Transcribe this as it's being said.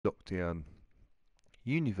Lockdown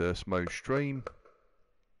Universe Mode stream,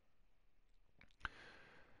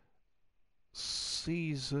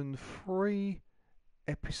 Season 3,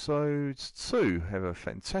 Episode 2. Have a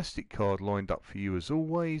fantastic card lined up for you as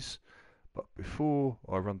always, but before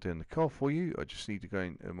I run down the card for you, I just need to go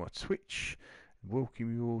into my Twitch and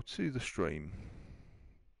welcome you all to the stream.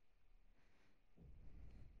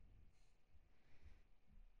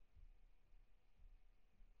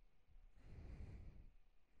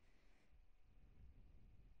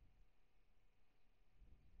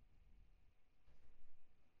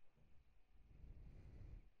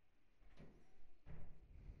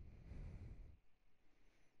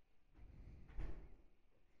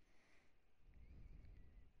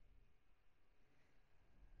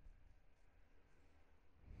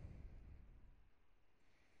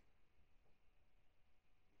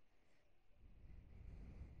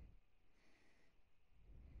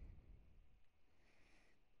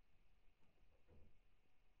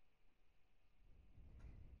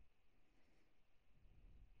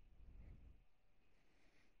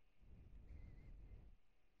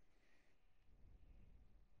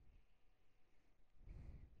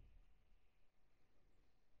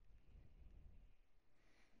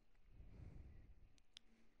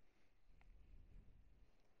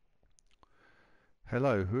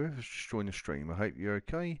 Hello, whoever's just joined the stream, I hope you're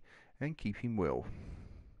okay and keeping well.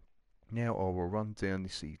 Now I will run down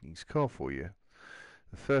this evening's card for you.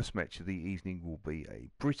 The first match of the evening will be a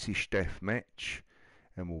British Death match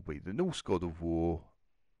and will be the Norse God of War,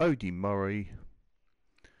 Odie Murray,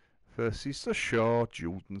 versus the Shah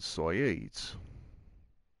Jordan Saeed.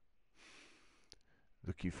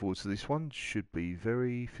 Looking forward to this one, should be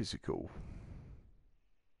very physical.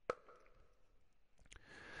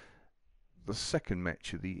 The second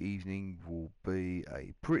match of the evening will be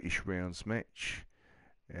a British rounds match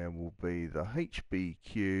and will be the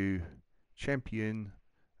HBW champion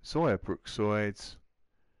Xia Brookside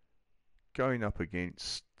going up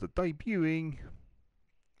against the debuting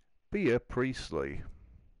Bea Priestley.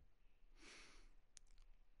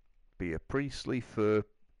 Bea Priestley, for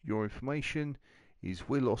your information, is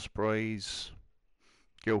Will Ospreay's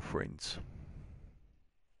girlfriend.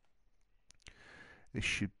 This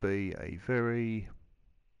should be a very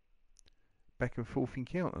back and forth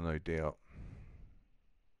encounter, no doubt.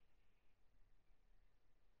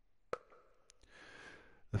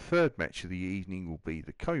 The third match of the evening will be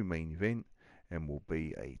the co-main event and will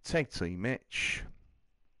be a tag team match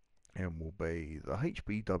and will be the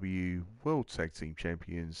HBW World Tag Team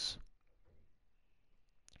Champions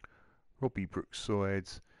Robbie Brookside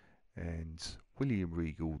and William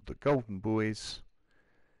Regal, the Golden Boys,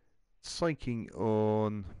 taking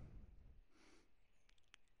on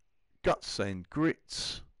Guts and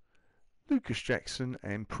Grit, Lucas Jackson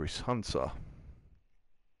and Chris Hunter.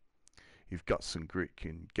 If Guts and Grit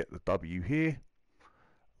can get the W here,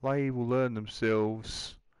 they will earn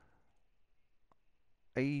themselves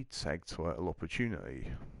a tag title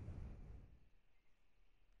opportunity.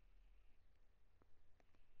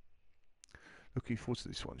 Looking forward to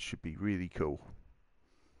this one, should be really cool.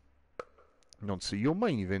 And on to your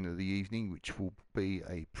main event of the evening, which will be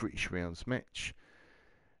a British rounds match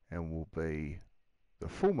and will be the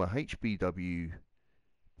former HBW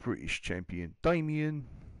British champion Damien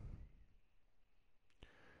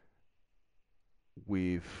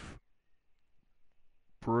with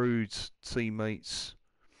Brood's teammates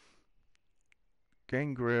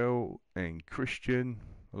Gangrel and Christian,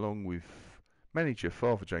 along with manager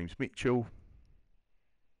Father James Mitchell,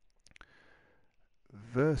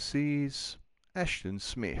 versus Ashton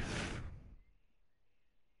Smith.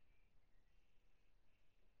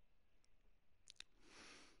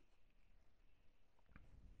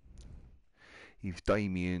 If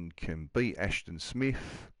Damien can beat Ashton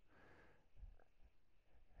Smith,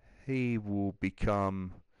 he will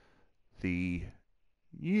become the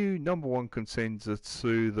new number one contender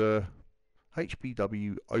to the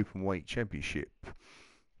HBW Openweight Championship,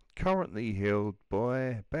 currently held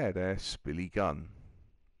by badass Billy Gunn.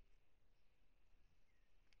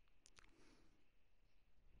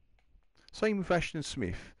 Same with Ashton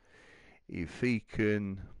Smith. If he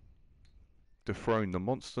can dethrone the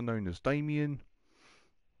monster known as Damien,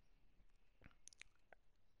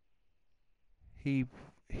 he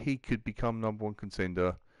could become number one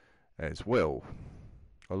contender as well.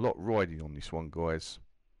 A lot riding on this one, guys.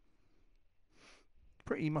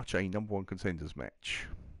 Pretty much a number one contenders match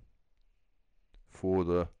for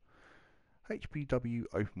the HBW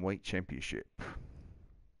Openweight Championship.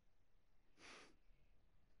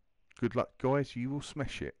 Good luck, guys, you will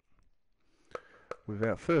smash it.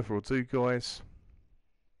 Without further ado, guys,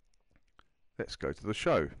 let's go to the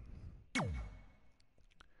show.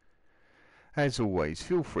 As always,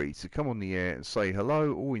 feel free to come on the air and say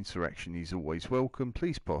hello. All interaction is always welcome.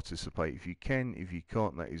 Please participate if you can. If you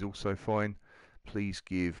can't, that is also fine. Please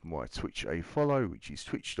give my Twitch a follow, which is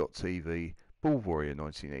twitch.tv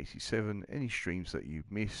BaldWarrior1987. Any streams that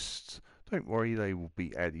you've missed, don't worry, they will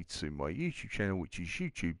be added to my YouTube channel, which is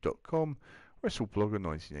youtube.com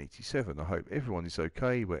WrestleBlogger1987. I hope everyone is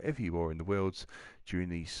okay wherever you are in the world during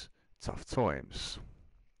these tough times.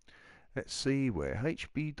 Let's see where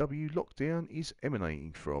HBW Lockdown is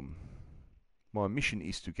emanating from. My mission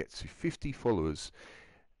is to get to 50 followers.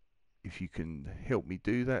 If you can help me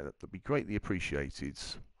do that, that would be greatly appreciated.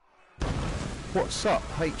 What's up,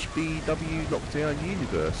 HBW Lockdown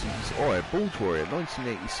Universe? This is I, Bald Warrior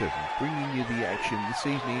 1987, bringing you the action this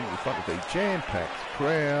evening in front of a jam-packed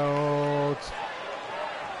crowd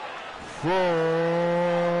from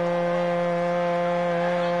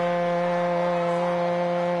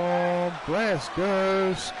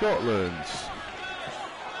Glasgow, Scotland.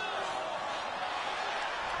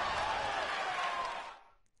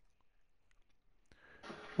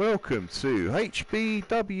 Welcome to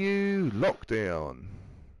HBW Lockdown.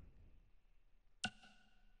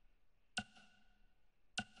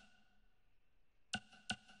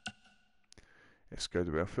 Let's go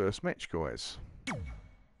to our first match, guys.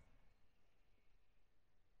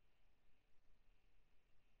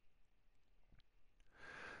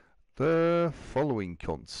 The following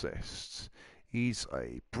contest is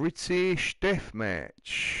a British death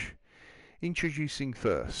match. Introducing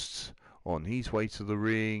first, on his way to the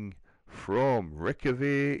ring from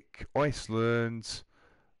Reykjavik, Iceland,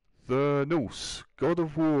 the Norse god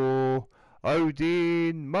of war,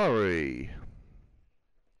 Odin Murray.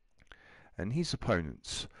 And his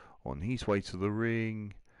opponents, on his way to the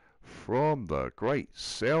ring from the great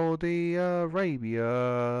Saudi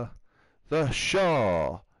Arabia, the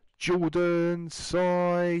Shah, Jordan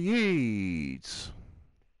Saeed.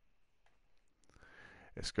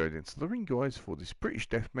 Let's go down to the ring, guys, for this British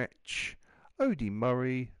death match. Odin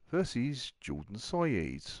Murray versus Jordan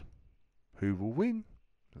Saeed. Who will win?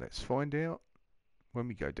 Let's find out when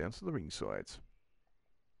we go down to the ringside.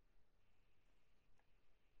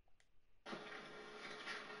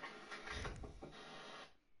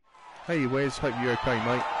 Hey Wes, hope you're okay,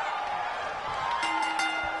 mate.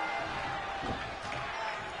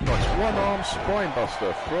 Nice one-arm spine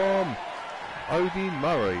buster from Odin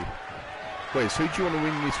Murray. Wes, who do you want to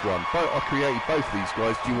win this one? I created both of these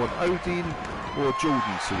guys. Do you want Odin or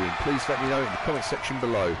Jordan to win? Please let me know in the comment section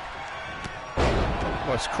below.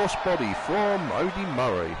 Nice crossbody from Odin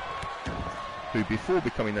Murray, who before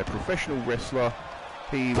becoming a professional wrestler,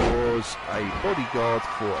 he was a bodyguard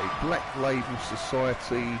for a Black Label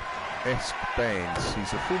Society-esque band.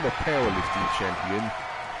 He's a former powerlifting champion,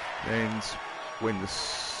 and when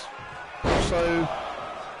also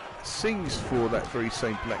sings for that very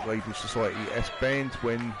same Black Label Society-esque band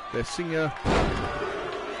when their singer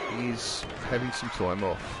is having some time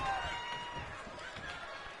off.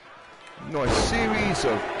 Nice series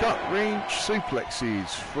of gut-wrench suplexes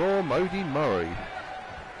from Odin Murray.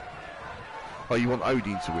 Oh, you want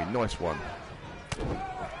Odin to win? Nice one.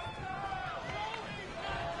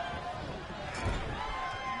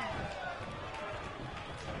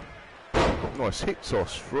 Nice hip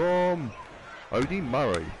toss from Odin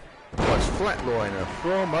Murray. Nice flatliner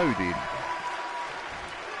from Odin.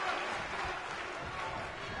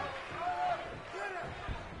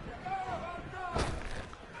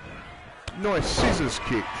 Nice scissors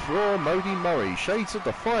kick from Odin Murray. Shades of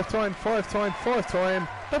the five-time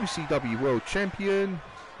WCW World Champion,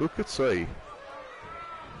 Booker T.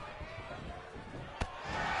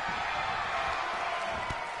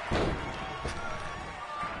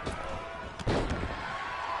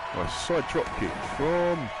 Nice side drop kick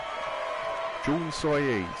from Jordan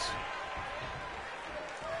Saeed.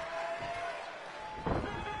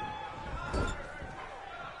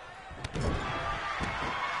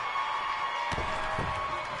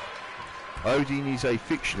 Odin is a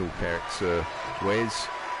fictional character, whereas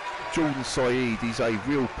Jordan Saeed is a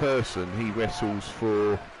real person. He wrestles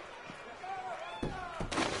for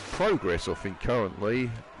Progress, I think,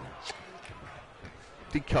 currently.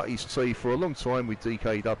 Did cut his teeth for a long time with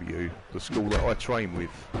DKW, the school that I train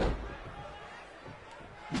with.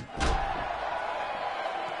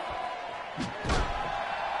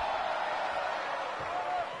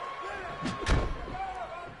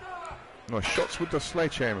 Nice shots with the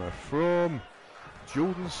sledgehammer from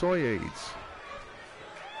Jordan Saeed.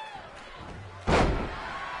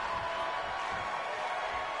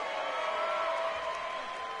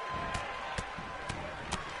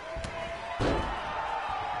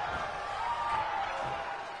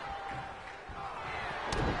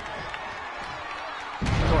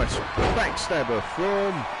 Nice backstabber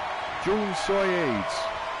from Jordan Saeed.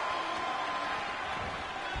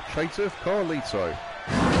 Traitor of Carlito.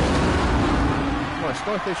 Nice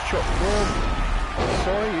knife edge chop from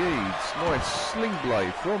Saeed. Nice sling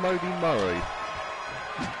blade from Odin Murray.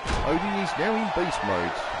 Odin is now in beast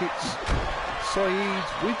mode. Hits Saeed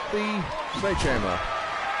with the sledgehammer.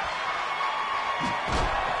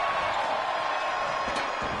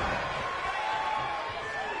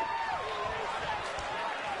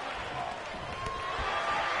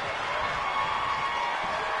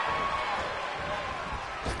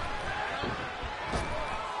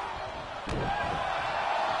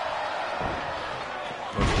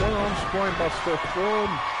 One-arm spine buster from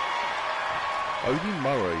Odin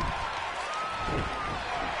Murray.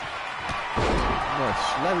 Nice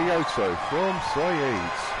Lariotto from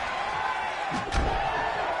Saeed.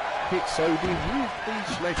 Hits Odin with the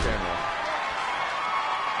sledgehammer.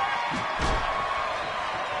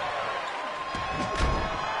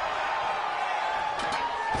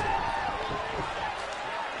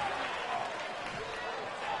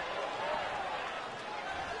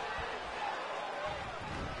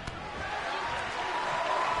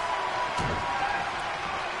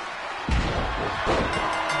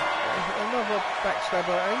 Another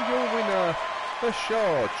backstabber and your winner, the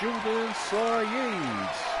Shah, Jordan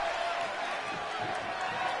Saeed.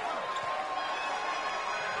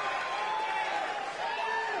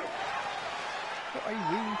 What a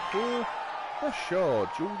win for the Shah,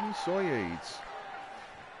 Jordan Saeed.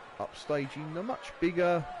 Upstaging the much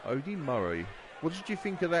bigger Odin Murray. What did you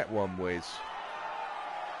think of that one, Wes?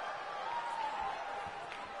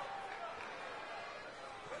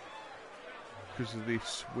 Because of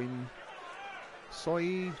this win,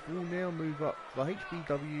 Saeed will now move up the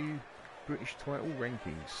HBW British title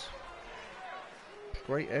rankings.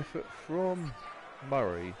 Great effort from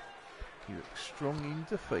Murray. He looks strong in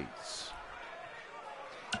defeats.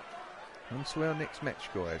 On to our next match,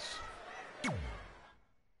 guys.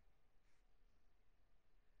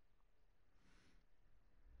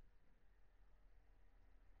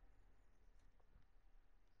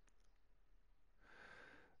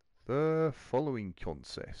 The following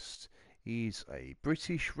contest is a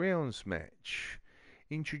British rounds match.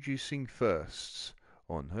 Introducing first,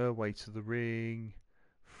 on her way to the ring,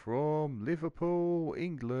 from Liverpool,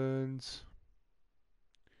 England,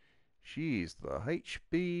 she is the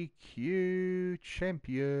HBQ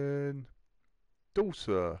champion,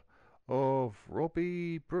 daughter of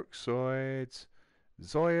Robbie Brookside,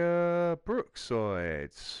 Zaya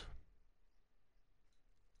Brookside.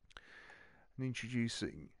 And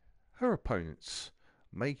introducing her opponents,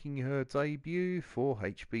 making her debut for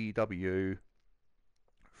HBW,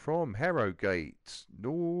 from Harrogate,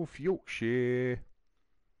 North Yorkshire,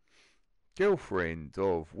 girlfriend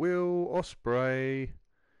of Will Ospreay,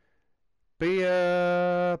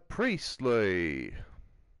 Bea Priestley.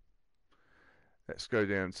 Let's go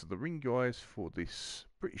down to the ring, guys, for this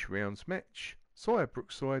British rounds match. Zaya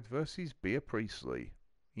Brookside versus Bea Priestley.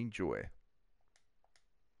 Enjoy.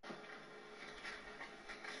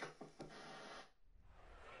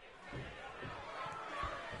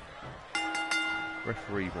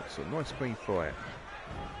 Referee wants a nice clean fight.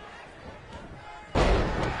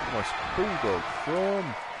 Nice bulldog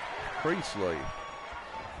from Priestley.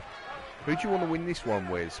 Who do you want to win this one,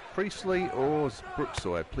 Wes? Priestley or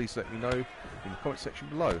Brookside? Please let me know in the comment section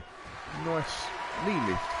below. Nice knee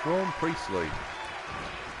lift from Priestley.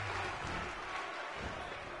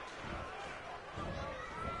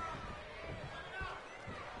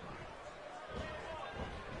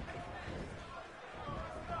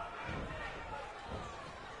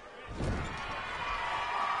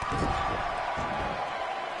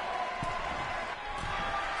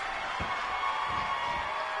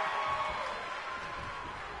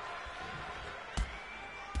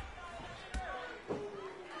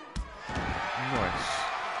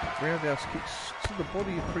 Roundhouse kicks to the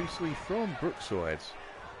body of Priestley from Brookside.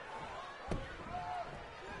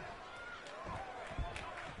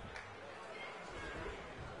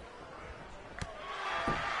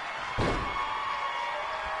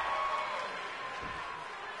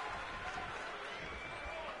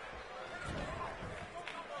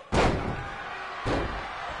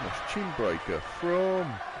 Nice chin breaker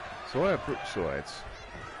from Zaya Brookside.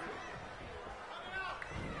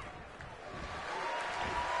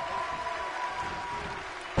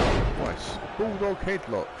 Nice bulldog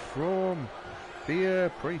headlock from Bea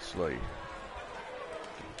Priestley.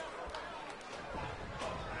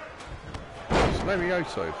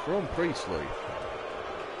 Lariotto from Priestley.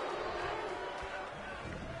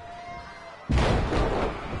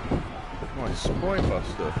 Nice spine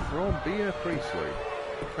buster from Bea Priestley.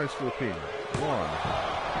 Goes for the pin. 1.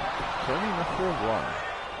 It's only enough for a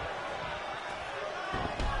 1.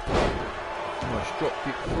 Nice drop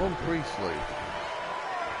kick from Priestley.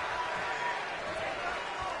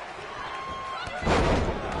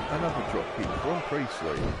 Another drop kick from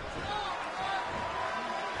Priestley.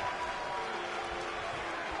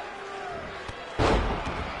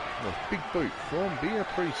 A big boot from Bea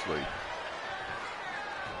Priestley.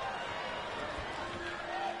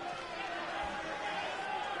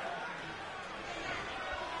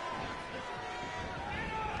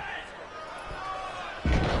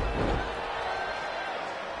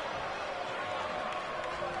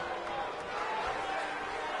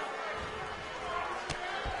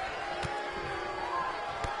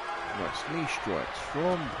 Nice knee strikes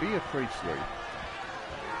from Bea Priestley,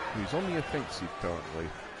 who's on the offensive currently.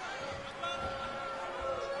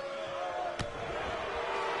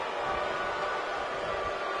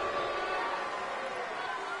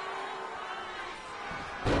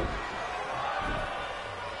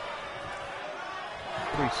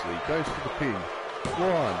 Priestley goes for the pin.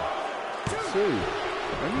 1, 2,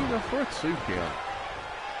 only enough for a 2 count.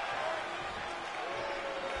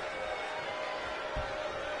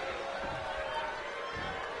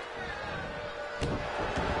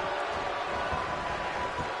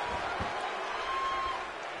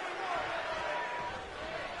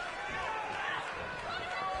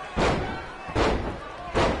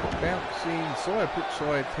 Bouncing side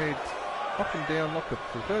Brookside head up and down like a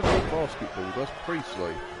proverbial basketball does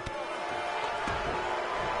Priestley.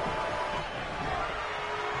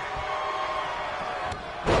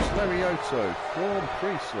 Lariotto from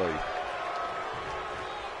Priestley.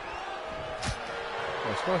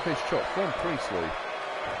 Nice knife edge chop from Priestley.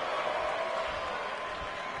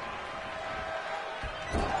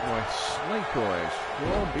 Nice snake eyes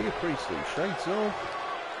from Bea Priestley. Shades of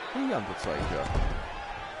The Undertaker.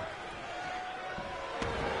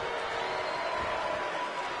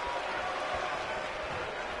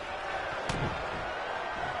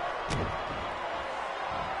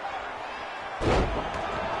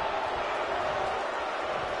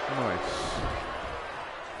 Nice.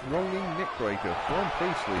 Rolling neckbreaker from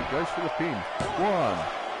Priestley. Goes for the pin. 1,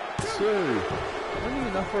 2. Only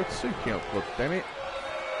enough for a 2 count, god damn it.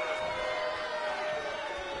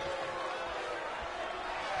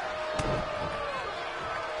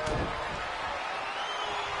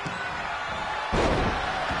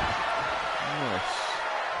 Nice.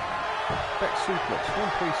 Back suplex from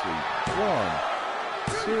Priestley. 1,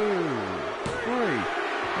 2, 3.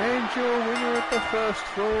 And your winner at the first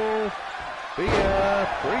fall, Bea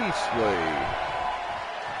Priestley.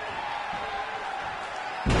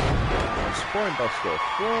 Spine buster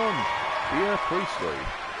from Bea Priestley.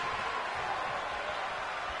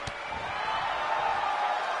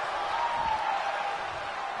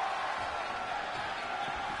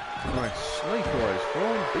 Nice snake eyes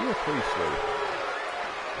from Bea Priestley.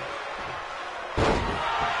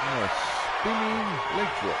 Nice spinning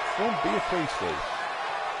leg drop from Bea Priestley.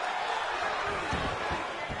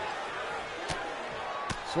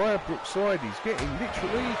 Sire Brookside is getting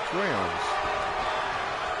literally drowned.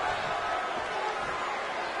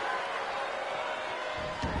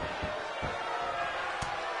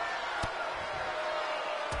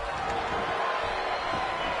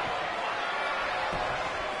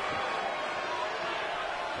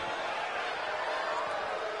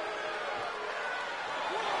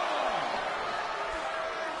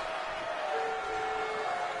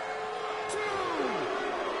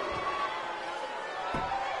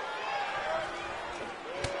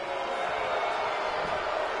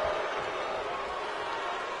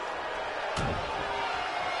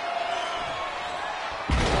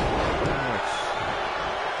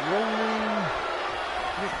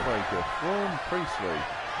 Neckbreaker from Priestley.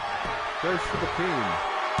 Goes for the pin.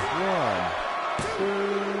 1, 2, 3.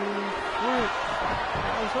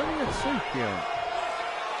 That was only a 2 count.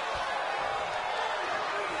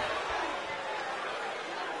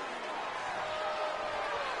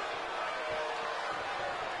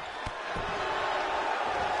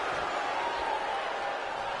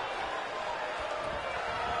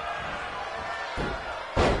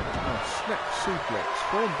 Snap suplex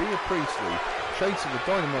from Bea Priestley. Shades of the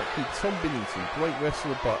Dynamite Kid Tom Bennington, great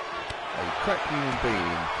wrestler but a crap human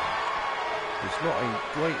being. Was not a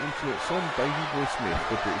great influence on Davey Boy Smith,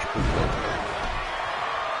 the British Bulldog.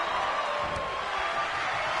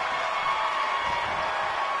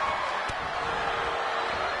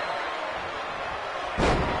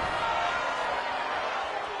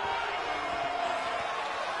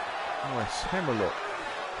 Nice hammerlock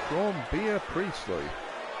from Bea Priestley.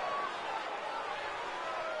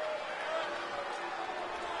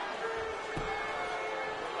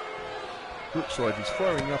 Brookside is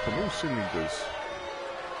firing up on all cylinders.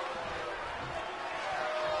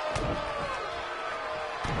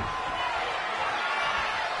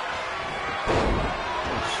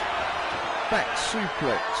 Back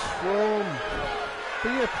suplex from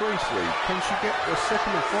Bea Priestley. Can she get the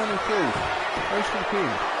second and final kill? Goes for the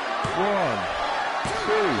pin. 1,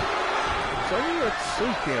 2. It's only a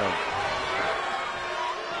 2 count.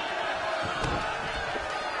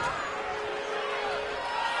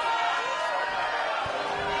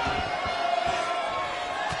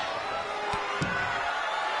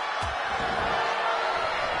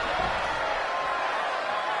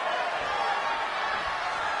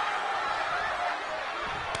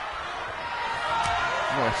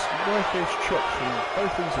 Nice knife edge chop from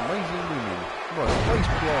both these amazing women. Nice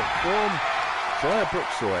face plant from Xia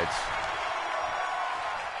Brookside,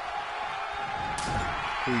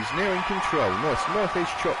 who is now in control. Nice knife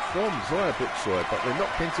edge chop from Xia Brookside, but they're not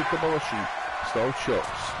Kenta Kobayashi style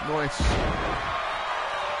chops. Nice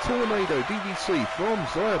tornado DDT from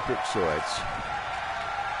Xia Brookside.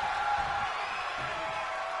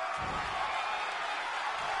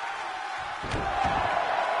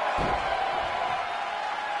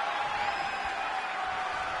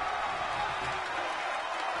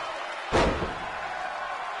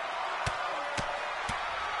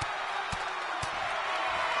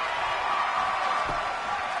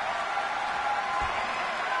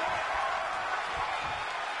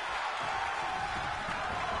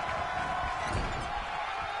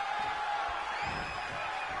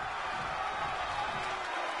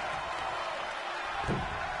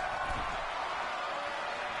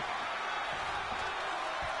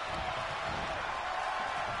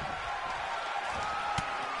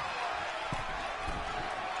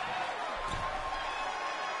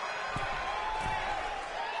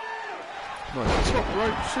 Nice top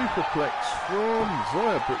rope superplex from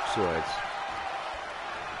Xia Brookside.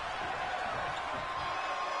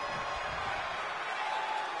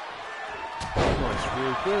 Nice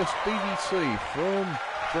reverse DDT from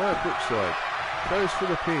Xia Brookside. Goes for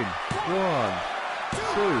the pin. 1,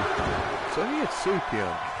 2. It's only a 2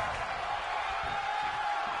 count.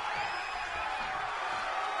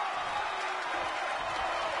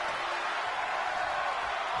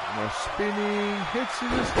 Nice spinning head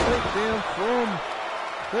scissors takedown from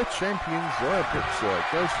the champion Xia Brookside.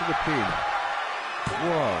 Goes for the pin.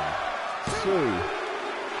 1, 2.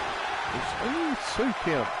 It's only a 2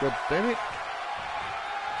 count, god damn it.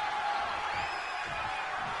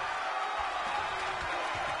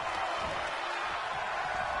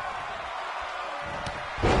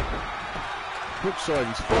 Brookside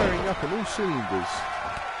is firing up on all cylinders.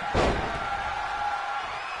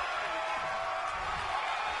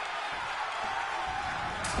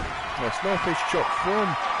 Nice knife edge chop from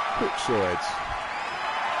Brookside.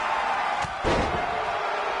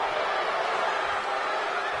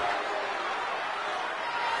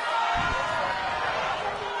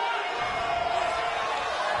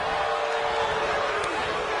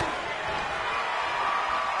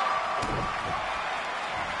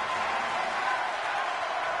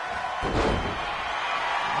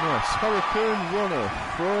 Nice Hurricane Runner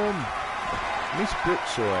from Miss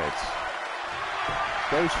Brookside.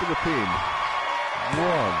 Goes for the pin. 1,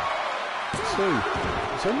 2.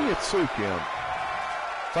 It's only a 2 count.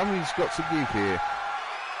 Somebody's got to give here.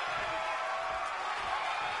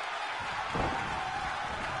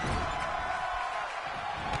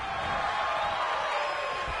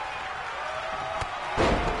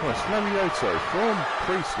 Nice Lamioto from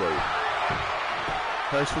Priestley.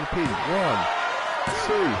 Goes for the pin. 1,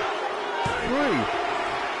 2, 3.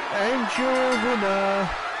 And your winner,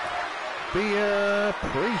 Bea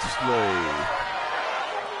Priestley.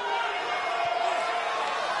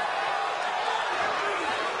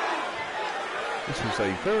 This was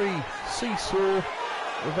a very seesaw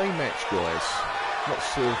of a match, guys.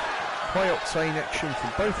 Lots of high octane action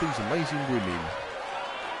from both these amazing women.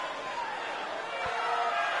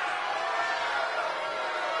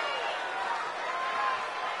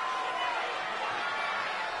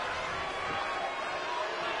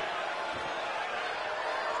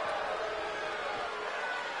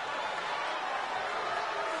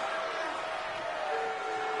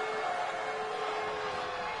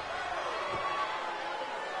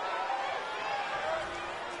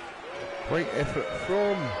 Great effort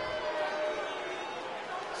from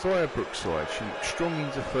Xia Brookside. She looked strong in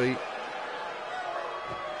defeat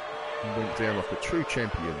and went down like a true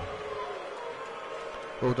champion.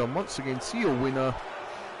 Well done once again to your winner,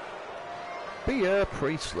 Bea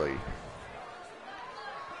Priestley,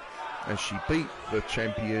 as she beat the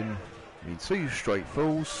champion in 2 straight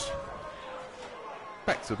falls,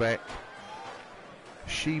 back to back,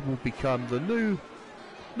 she will become the new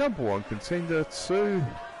 #1 contender to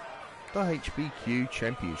the HBQ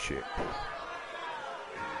Championship.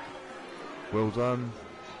 Well done,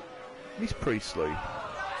 Miss Priestley.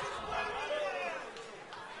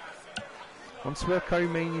 On to our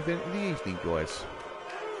co-main event of the evening, guys.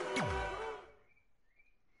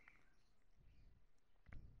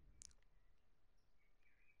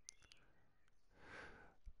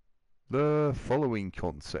 The following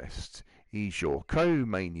contest is your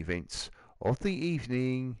co-main event of the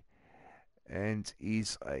evening and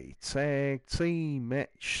is a tag team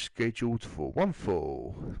match scheduled for one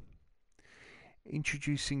fall.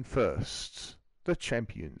 Introducing first the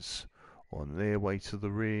champions on their way to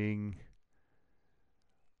the ring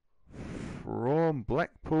from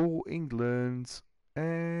Blackpool, England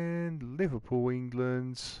and Liverpool,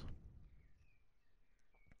 England,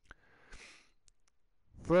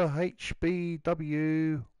 the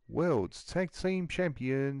HBW World Tag Team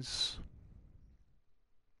Champions,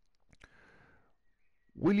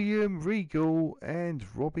 William Regal and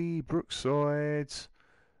Robbie Brookside,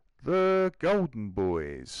 the Golden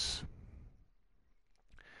Boys.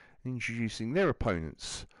 Introducing their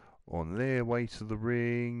opponents on their way to the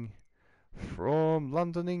ring from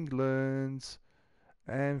London, England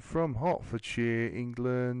and from Hertfordshire,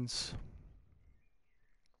 England,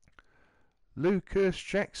 Lucas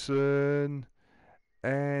Jackson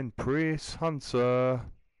and Chris Hunter,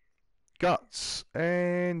 Guts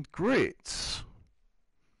and Grit.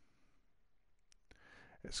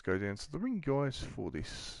 Let's go down to the ring, guys, for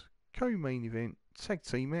this co-main event tag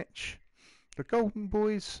team match. The Golden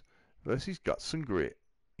Boys versus Guts and Grit.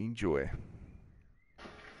 Enjoy.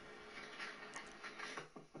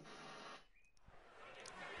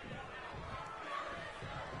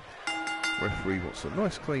 Referee wants a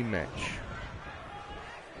nice clean match.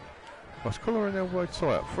 Nice collar and elbow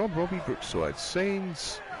tie-up from Robbie Brookside.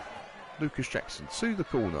 Sends Lucas Jackson to the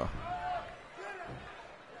corner.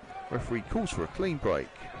 Referee calls for a clean break.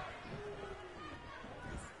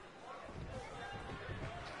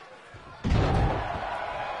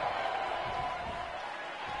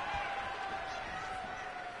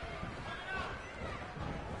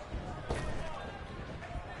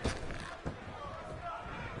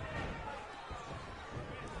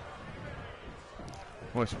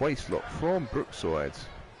 Nice waist lock from Brookside.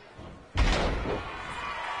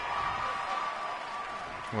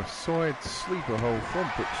 Nice side sleeper hold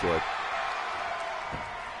from Brookside.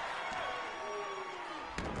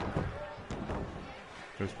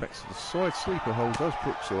 Goes back to the side sleeper hold, does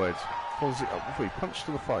Brookside. Follows it up with a punch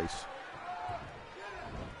to the face.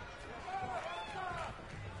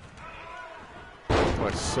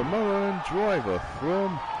 Nice Samoan driver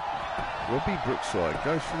from Robbie Brookside.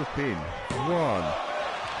 Goes for the pin. One.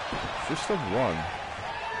 Just a one.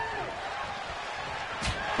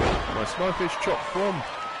 Nice knife edge chop from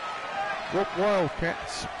Rock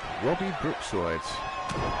Wildcats, Robbie Brookside.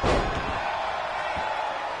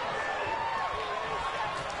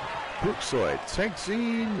 Brookside tags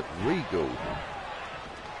in Regal.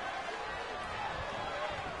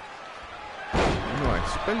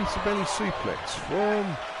 Nice belly to belly suplex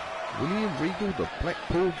from William Regal, the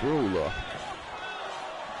Blackpool Brawler.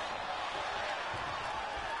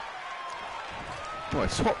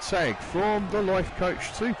 Nice hot tag from the life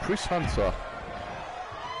coach to Chris Hunter.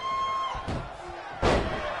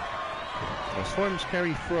 Nice Holmes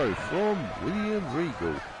carry throw from William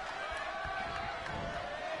Regal.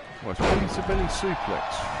 Nice belly to belly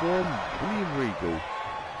suplex from William Regal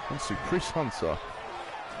onto Chris Hunter.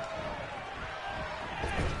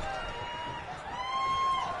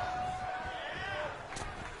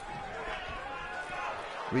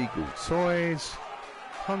 Regal ties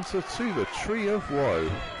Hunter to the Tree of Woe.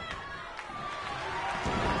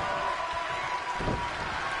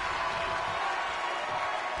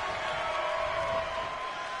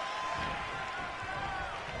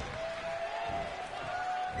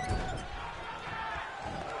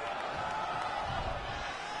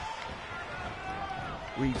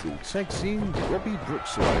 Regal tags in Robbie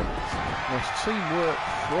Brookside. Nice teamwork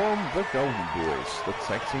from the Golden Boys, the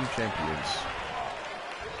tag team champions.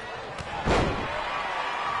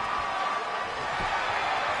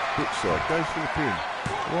 Brookside goes for the pin.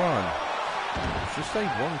 One. Just a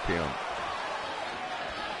one count.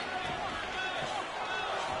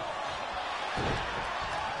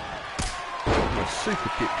 A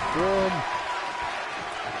super kick from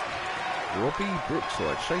Robbie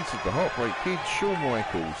Brookside. Shades of the Heartbreak Kid, Shawn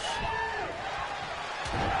Michaels.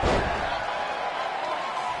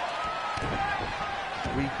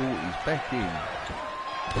 Regal is back in.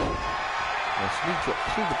 Nice knee drop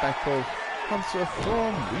to the back of Hunter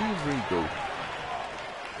from William Regal.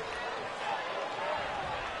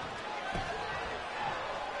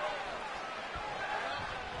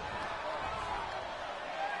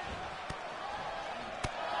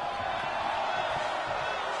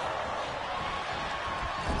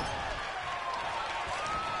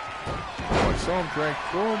 arm drag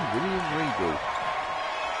from William Regal.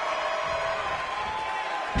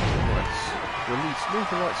 Nice. Release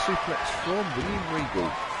Northern Light suplex from William Regal.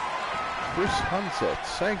 Chris Hunter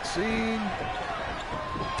tags in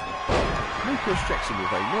Lucas Jackson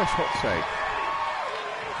with a nice hot tag.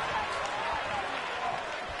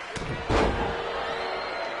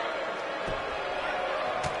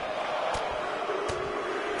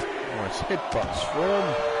 Nice headbutts from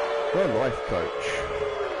the life coach.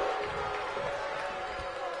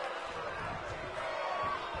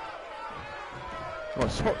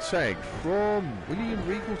 Nice hot tag from William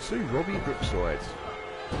Regal to Robbie Brookside.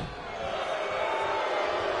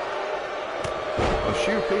 A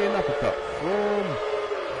European uppercut from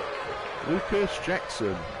Lucas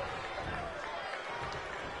Jackson.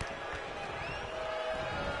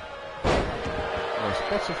 Nice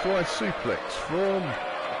butterfly suplex from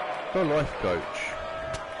the life coach.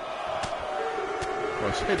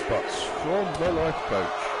 Nice headbutts from the life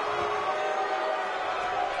coach.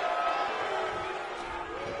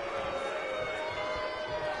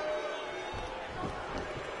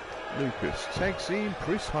 Lucas tags in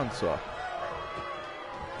Chris Hunter.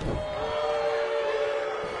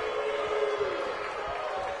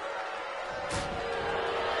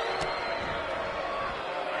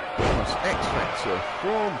 Nice X-Factor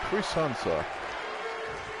from Chris Hunter.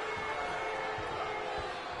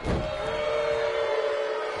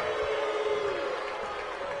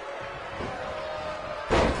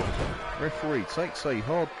 Referee takes a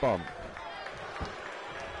hard bump.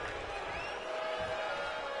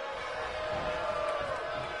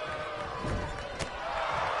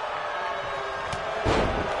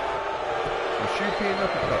 European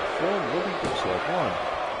uppercut from Robbie Brookside. 1,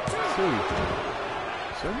 2.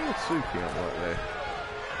 It's only a 2 count right there.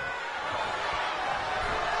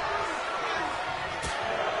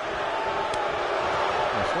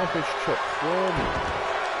 Nice knife edge chop from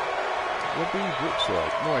Robbie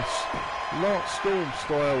Brookside. Nice Lance Storm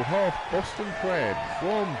style half Boston crab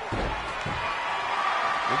from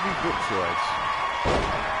Robbie Brookside.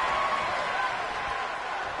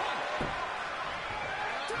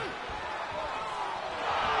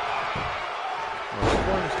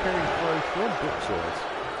 Carry throw from Brookside.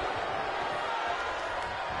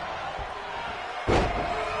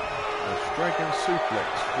 Nice dragon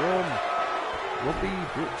suplex from Robbie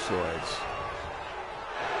Brookside.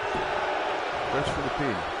 Goes for the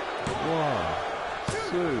pin. 1,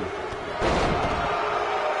 2.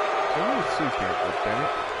 Only a 2 count, damn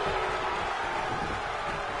it.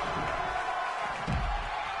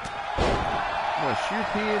 Nice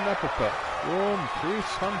European uppercut from Chris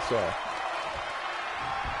Hunter.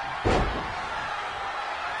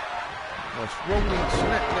 Nice rolling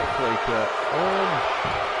snap neckbreaker on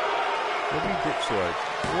Robbie Brookside.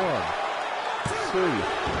 1, 2.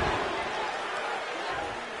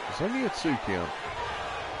 It's only a 2 count.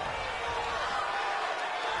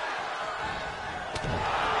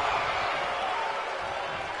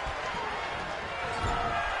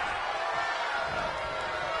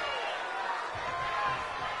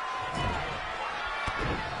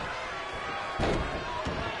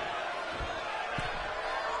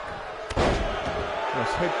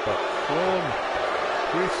 Nice headbutt from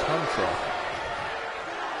Chris Hunter.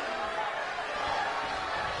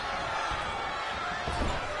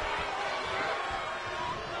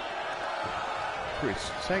 Chris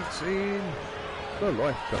tags in the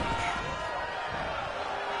life coach.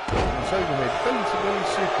 Nice overhead belly to belly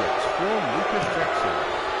suplex from Lucas Jackson.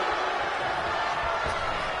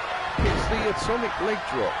 Hits the atomic leg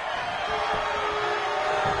drop.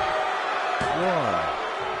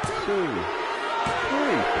 1, 2, 3.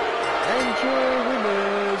 And your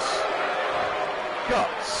winners,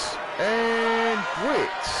 Guts and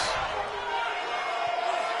Grit.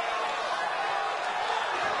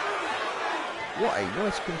 What a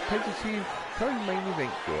nice competitive co-main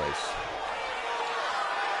event, guys.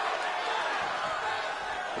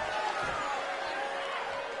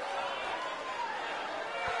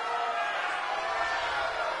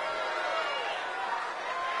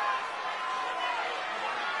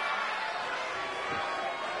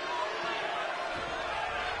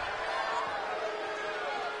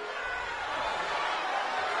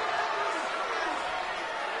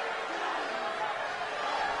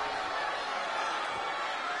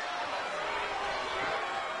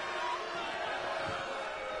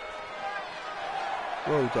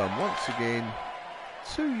 Well done once again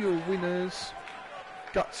to your winners,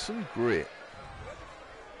 Guts and Grit.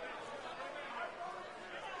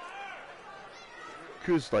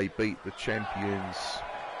 Because they beat the champions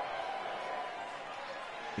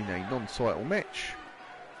in a non-title match,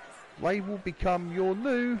 they will become your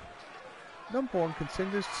new number one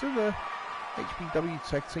contenders to the HBW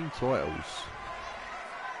Tag Team titles.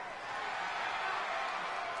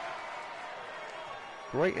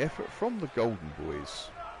 Great effort from the Golden Boys.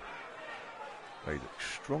 They look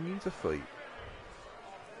strong in defeat.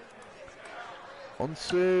 On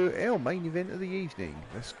to our main event of the evening.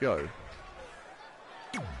 Let's go.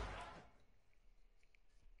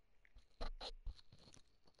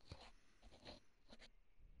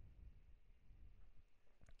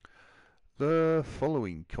 The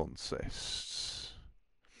following contest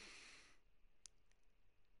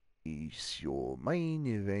is your main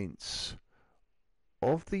event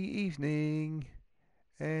of the evening,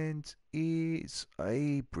 and it's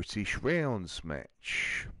a British Rounds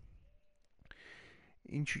match.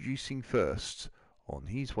 Introducing first, on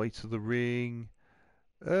his way to the ring,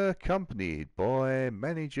 accompanied by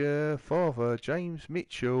manager Father James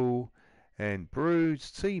Mitchell and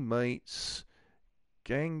Brood's teammates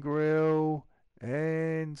Gangrel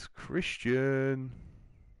and Christian.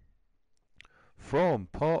 From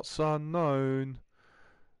parts unknown,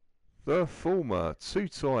 the former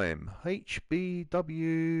two-time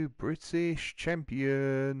HBW British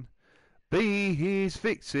champion. Be his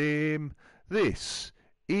victim. This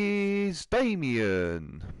is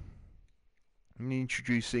Damien. And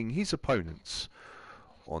introducing his opponents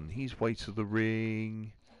on his way to the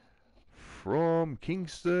ring, from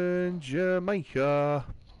Kingston, Jamaica,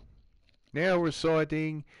 now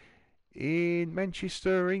residing in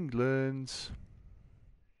Manchester, England,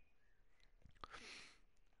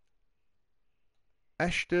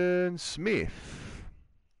 Ashton Smith.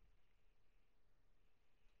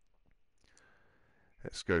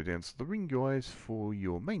 Let's go down to the ring, guys, for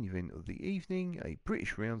your main event of the evening, a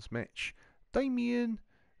British Rounds match, Damien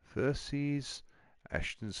versus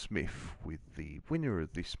Ashton Smith, with the winner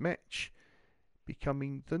of this match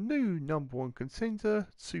becoming the new number one contender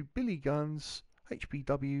to Billy Gunn's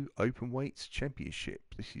HBW Openweight Championship.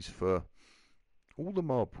 This is for all the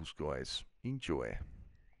marbles, guys. Enjoy.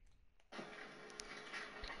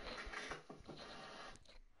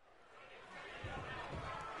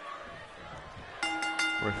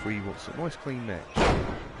 Referee wants a nice clean match.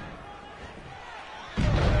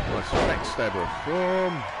 Nice backstabber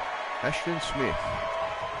from Ashton Smith.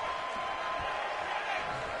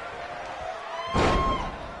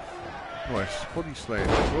 Nice body slam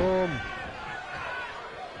from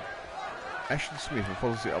Ashton Smith, and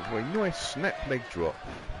follows it up with a nice snap leg drop.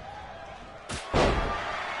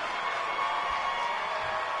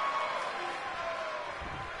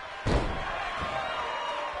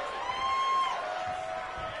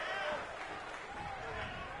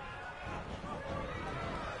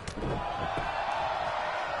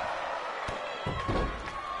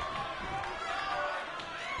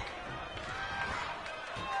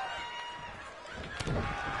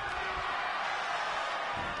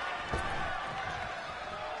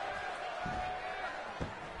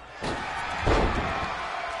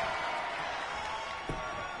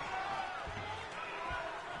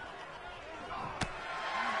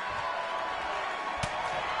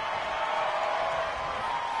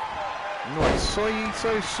 Nice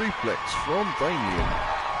Saito suplex from Damien.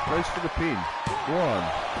 Goes for the pin. One.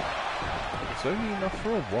 It's only enough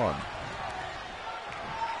for a one.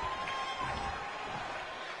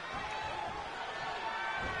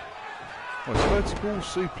 Nice vertical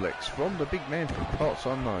suplex from the big man from parts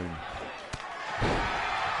unknown.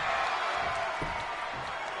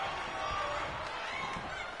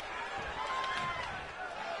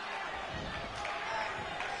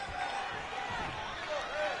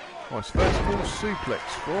 Nice vertical suplex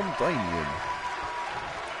from Damien.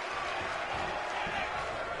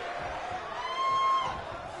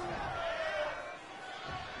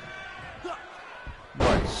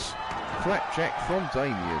 Nice flapjack from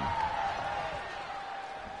Damien.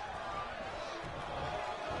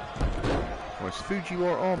 Nice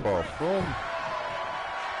Fujiwara armbar from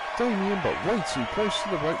Damien, but way too close to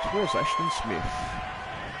the ropes was Ashton Smith.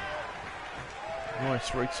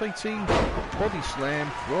 Nice rotating body slam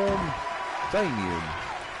from Damien.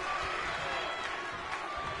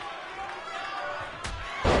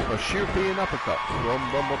 A European uppercut from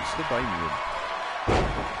the monster Damien.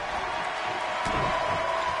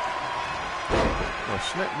 Nice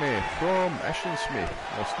snapmare from Ashton Smith.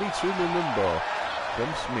 Nice knee to the lumbar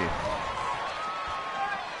from Smith.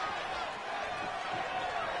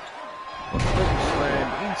 Nice body slam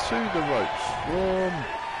into the ropes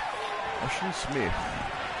from Ashton Smith.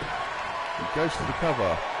 He goes for the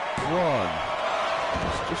cover. One.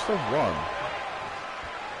 It's just a one.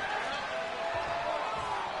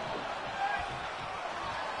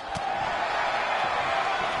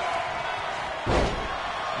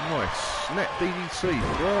 Nice snap DDT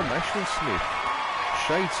from Ashton Smith.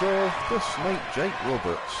 Shades of the Snake Jake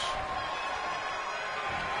Roberts.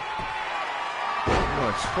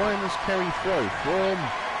 Nice finals carry throw from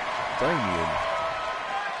Damien.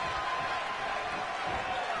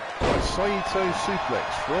 Nice Saito suplex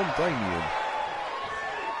from Damien.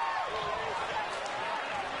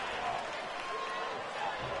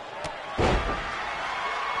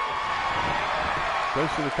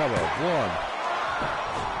 Goes for the cover. One.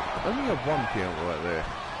 Only a 1 count right there.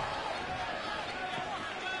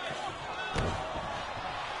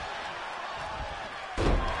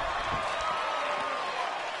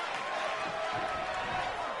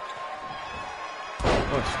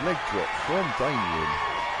 Nice leg drop from Damien.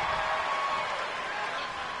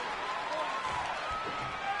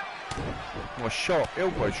 Nice sharp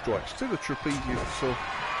elbow strikes to the trapezius of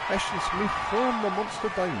Ashton Smith from the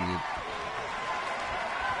Monster Damien.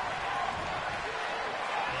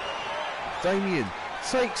 Damien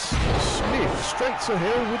takes Smith straight to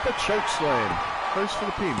hell with the choke slam. Goes for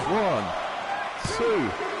the pin. 1, 2,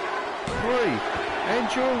 3. And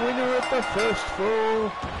your winner at the first fall,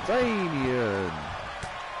 Damien.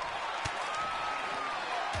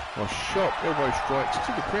 Nice sharp elbow strikes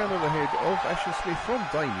to the crown of the head of Ashton Smith from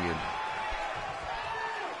Damien.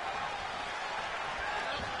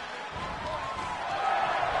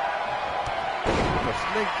 Nice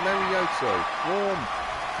leg Lariato from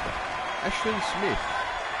Ashton Smith.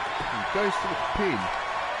 He goes for the pin.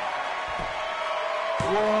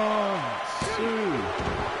 1, 2.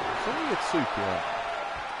 It's only a 2 count.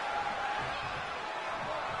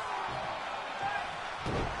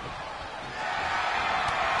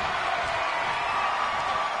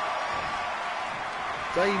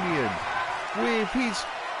 Damien with his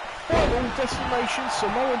final destination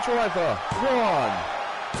Samoan driver. 1,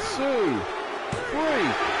 2, 3.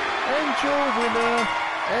 And your winner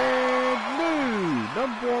and new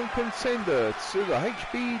 #1 contender to the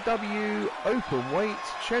HBW Openweight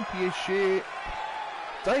Championship,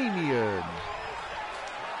 Damien.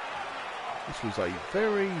 This was a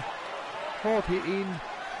very hard-hitting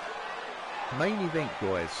main event,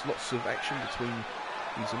 guys. Lots of action between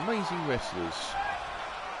these amazing wrestlers.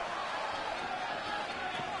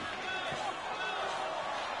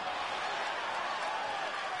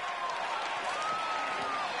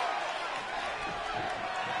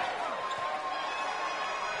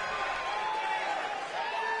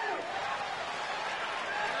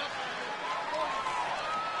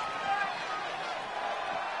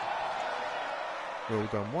 Well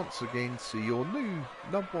done once again to your new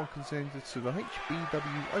 #1 contender to the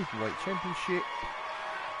HBW Openweight Championship,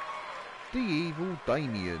 the Evil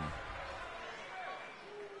Damien.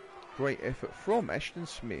 Great effort from Ashton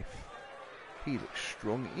Smith. He looks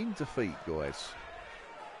strong in defeat, guys.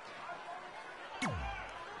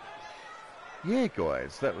 Yeah,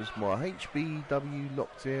 guys, that was my HBW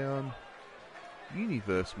Lockdown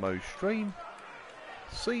Universe Mode stream,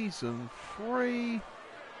 Season 3.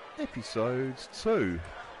 Episode 2.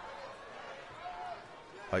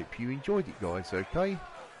 Hope you enjoyed it, guys. Okay,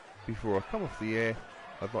 before I come off the air,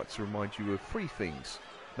 I'd like to remind you of 3 things.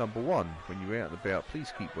 Number 1, when you're out and about,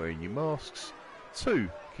 please keep wearing your masks.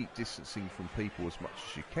 2, keep distancing from people as much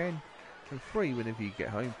as you can. And 3, whenever you get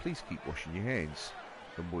home, please keep washing your hands.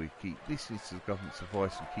 The more you keep listening to the government's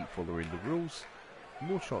advice and keep following the rules, the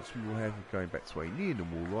more chance we will have of going back to a near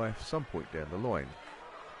normal life some point down the line.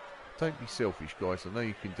 Don't be selfish, guys. I know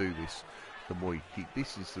you can do this. The more you keep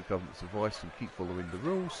listening to the government's advice and keep following the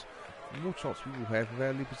rules, the more chance we will have of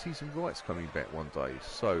our liberties and rights coming back one day.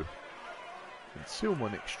 So, until my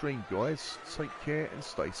next stream, guys, take care and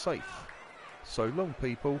stay safe. So long,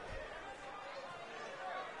 people.